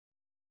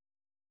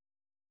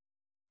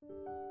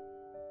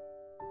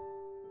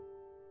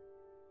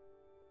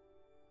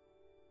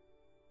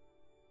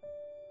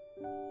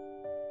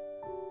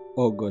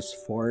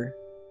August 4,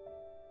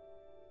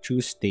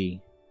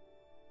 Tuesday.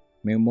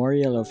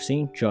 Memorial of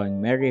St.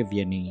 John Mary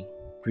Vianney,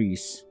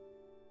 Priest.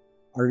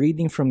 A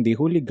reading from the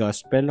Holy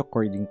Gospel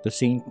according to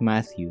St.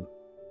 Matthew.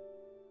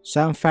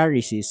 Some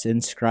Pharisees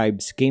and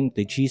scribes came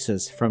to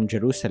Jesus from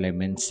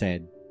Jerusalem and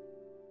said,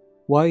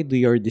 "Why do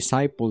your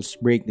disciples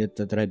break the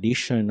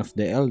tradition of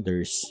the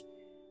elders?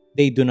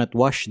 They do not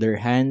wash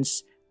their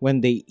hands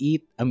when they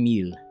eat a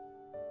meal."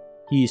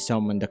 He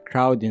summoned the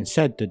crowd and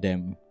said to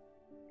them,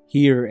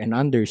 "Hear and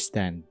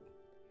understand.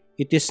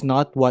 It is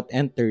not what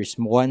enters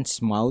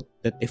one's mouth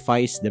that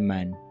defiles the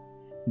man,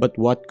 but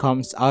what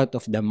comes out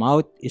of the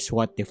mouth is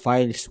what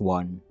defiles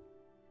one."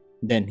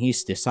 Then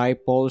his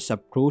disciples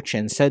approached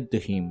and said to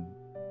him,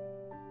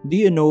 "Do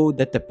you know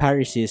that the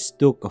Pharisees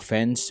took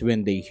offense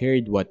when they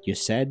heard what you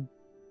said?"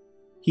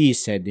 He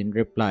said in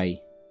reply,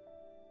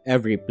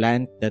 "Every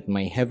plant that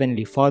my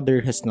heavenly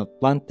Father has not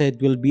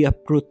planted will be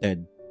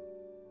uprooted.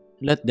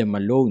 Let them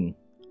alone.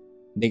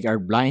 They are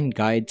blind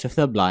guides of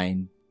the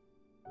blind.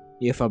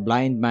 If a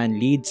blind man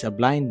leads a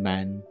blind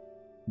man,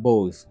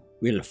 both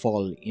will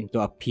fall into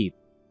a pit."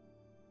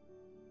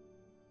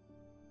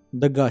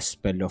 The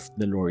Gospel of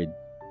the Lord.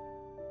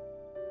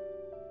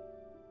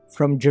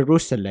 From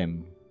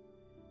Jerusalem.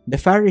 The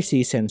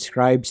Pharisees and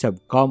scribes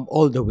have come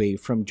all the way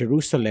from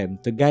Jerusalem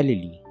to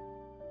Galilee.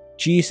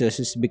 Jesus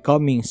is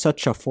becoming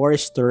such a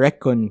force to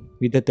reckon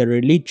with that the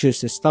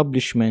religious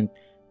establishment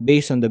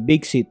based on the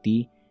big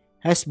city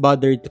has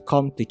bothered to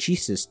come to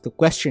Jesus to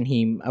question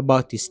him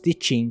about his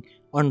teaching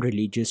on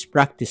religious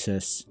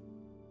practices.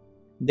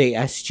 They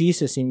asked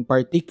Jesus in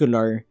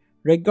particular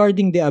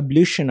regarding the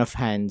ablution of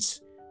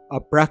hands, a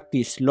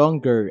practice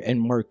longer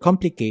and more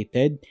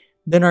complicated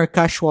than our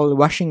casual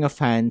washing of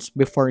hands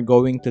before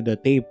going to the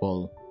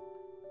table.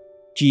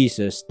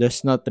 Jesus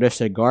does not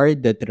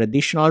disregard the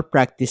traditional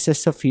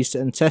practices of his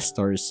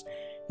ancestors,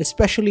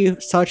 especially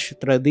if such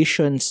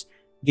traditions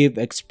give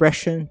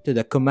expression to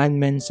the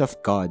commandments of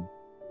God.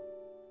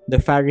 The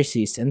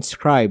Pharisees and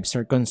scribes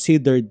are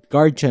considered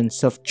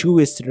guardians of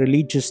Jewish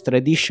religious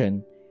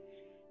tradition.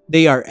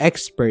 They are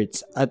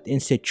experts at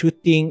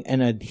instituting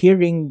and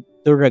adhering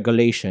to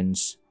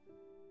regulations.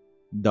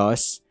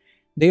 Thus,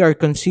 they are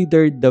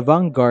considered the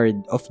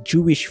vanguard of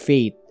Jewish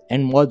faith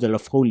and model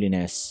of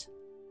holiness.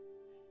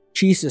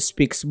 Jesus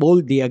speaks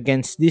boldly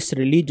against these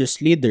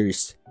religious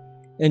leaders,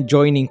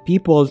 enjoining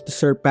people to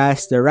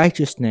surpass the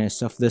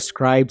righteousness of the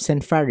scribes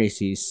and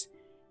Pharisees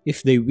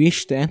if they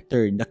wish to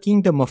enter the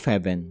kingdom of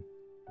heaven.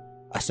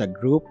 As a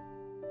group,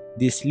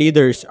 these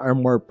leaders are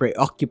more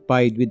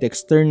preoccupied with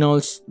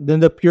externals than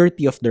the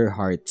purity of their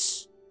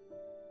hearts.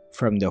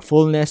 From the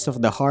fullness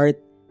of the heart,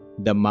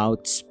 the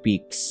mouth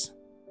speaks.